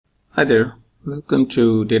Hi there, welcome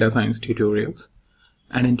to Data Science Tutorials,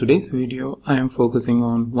 and in today's video I am focusing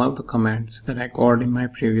on one of the commands that I covered in my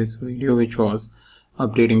previous video, which was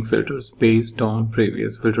updating filters based on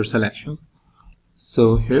previous filter selection.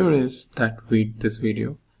 So here is this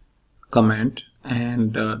video command,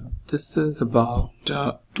 and this is about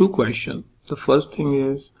two questions. The first thing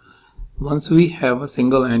is, once we have a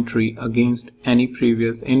single entry against any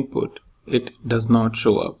previous input, it does not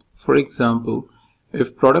show up. For example,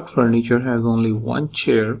 if product furniture has only one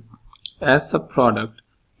chair as a product,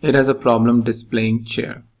 it has a problem displaying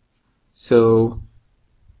chair. So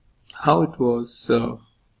how it was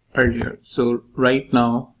earlier. So right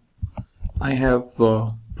now I have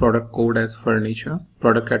product code as furniture,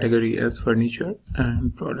 product category as furniture,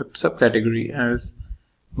 and product subcategory as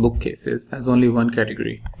bookcases, as only one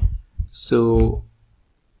category. So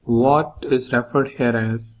what is referred here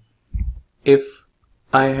as, if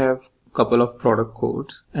I have couple of product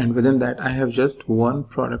codes and within that I have just one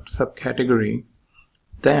product subcategory,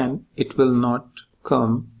 then it will not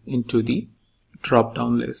come into the drop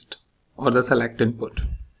down list or the select input.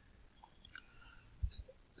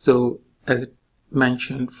 So as it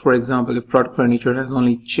mentioned, for example, if product furniture has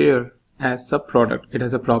only chair as subproduct, it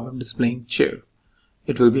has a problem displaying chair.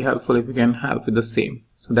 It will be helpful if you can help with the same.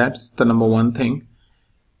 So that's the number one thing.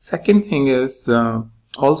 Second thing is,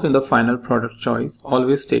 also in the final product choice,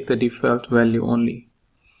 always take the default value only.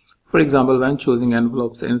 For example, when choosing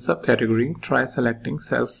envelopes in subcategory, try selecting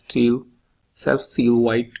self-seal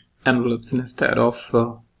white envelopes instead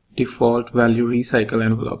of default value recycle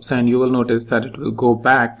envelopes, and you will notice that it will go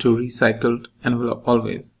back to recycled envelope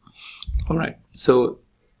always. Alright, so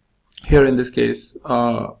here in this case,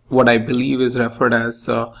 what I believe is referred as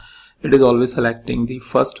it is always selecting the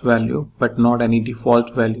first value but not any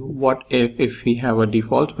default value. What if we have a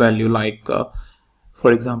default value like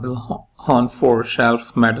for example on 4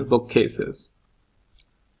 shelf metal bookcases,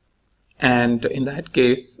 and in that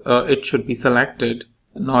case it should be selected,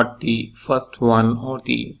 not the first one or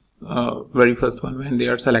the very first one when they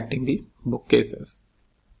are selecting the bookcases.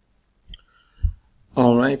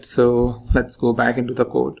 Alright, so let's go back into the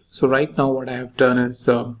code. So right now what I have done is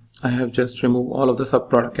I have just removed all of the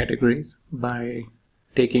subproduct categories by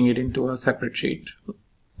taking it into a separate sheet,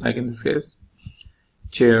 like in this case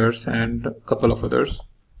chairs and a couple of others,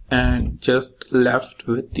 and just left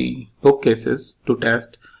with the bookcases to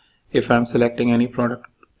test if I'm selecting any product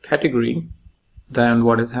category, then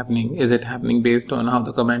what is happening. Is it happening based on how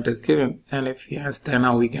the command is given, and if yes, then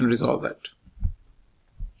how we can resolve that.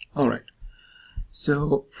 Alright,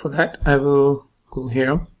 so for that I will go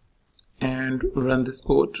here and run this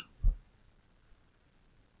code.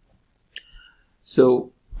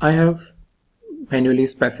 So I have manually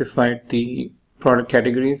specified the product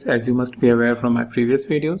categories, as you must be aware from my previous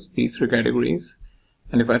videos, these 3 categories.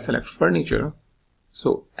 And if I select furniture,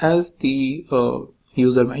 so as the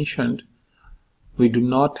user mentioned, we do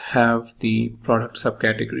not have the product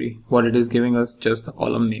subcategory. What it is giving us just the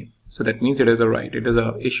column name. So that means it is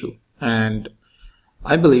a issue, and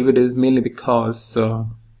I believe it is mainly because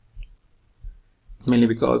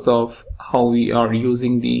of how we are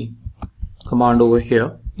using the command over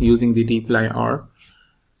here, using the dplyr.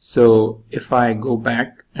 So if I go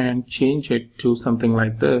back and change it to something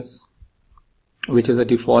like this, which is a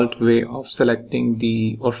default way of selecting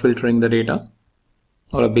or filtering the data,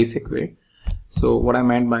 or a basic way. So what I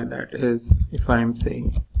meant by that is, if I am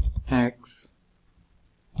saying x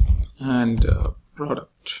and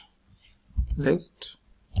product list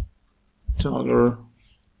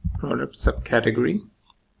 $product subcategory,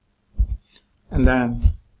 and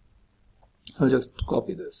then I'll just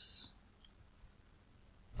copy this.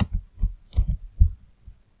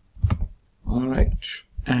 Alright,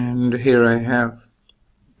 and here I have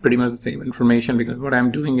pretty much the same information, because what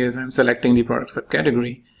I'm doing is I'm selecting the product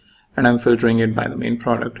subcategory and I'm filtering it by the main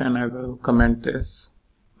product, and I will comment this.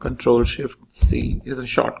 Control-Shift-C is a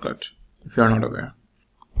shortcut if you are not aware.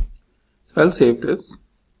 So I'll save this,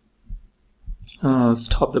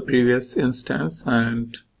 stop the previous instance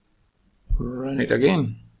and run it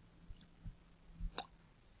again,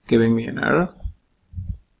 giving me an error.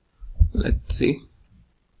 Let's see.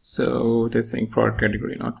 So it is saying product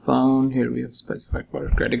category not found. Here we have specified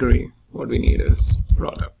product category. What we need is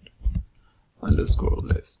product underscore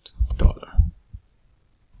list $.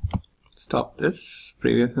 Stop this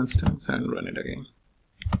previous instance and run it again.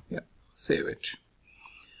 Yeah, save it.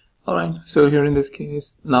 Alright, so here in this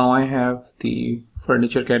case, now I have the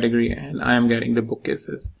furniture category and I am getting the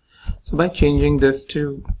bookcases. So by changing this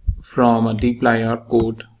from a dplyr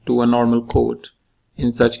code to a normal code,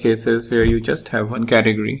 in such cases where you just have one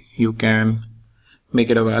category, you can make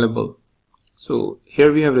it available. So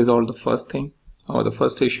here we have resolved the first thing, or the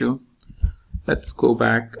first issue. Let's go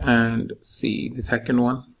back and see the second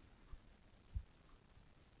one.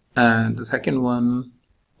 And the second one,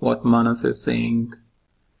 what Manas is saying,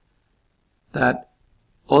 that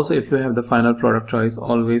also if you have the final product choice,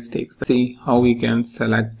 always takes. Let's see how we can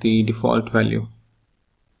select the default value.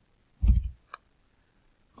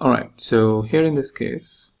 Alright, so here in this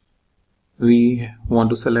case, we want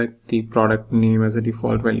to select the product name as a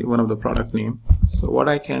default value, one of the product name. So what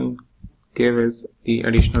I can give is the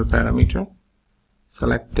additional parameter,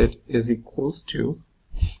 selected is equals to,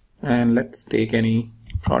 and let's take any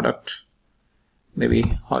product, maybe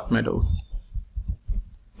hot metal.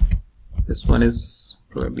 This one is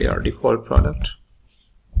probably our default product.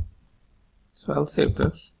 So I'll save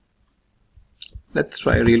this. Let's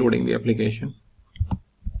try reloading the application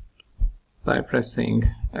by pressing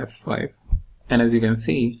F5. And as you can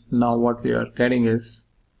see, now what we are getting is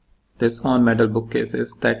this on metal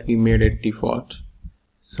bookcases that we made it default.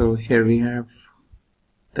 So here we have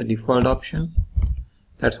the default option.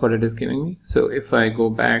 That's what it is giving me. So if I go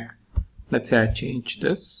back, let's say I change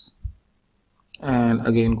this and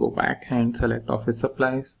again go back and select office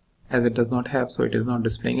supplies, as it does not have, so it is not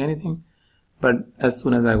displaying anything. But as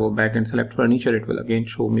soon as I go back and select furniture, it will again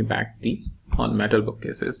show me back the on metal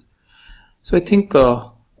bookcases. So I think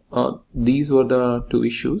these were the two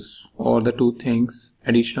issues, or the two things,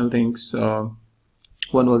 additional things. One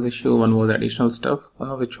was issue, one was additional stuff,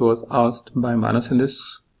 which was asked by Manas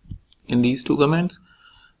in these two comments.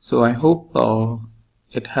 So I hope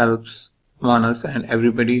it helps Manas and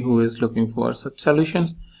everybody who is looking for such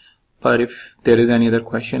solution. But if there is any other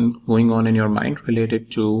question going on in your mind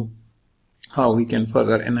related to how we can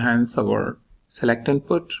further enhance our select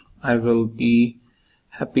input, I will be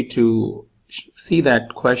happy to see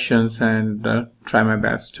that questions and try my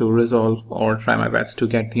best to resolve, or try my best to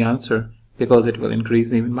get the answer, because it will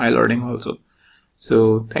increase even my learning also.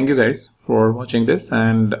 So thank you guys for watching this,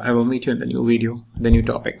 and I will meet you in the new video, the new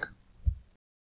topic.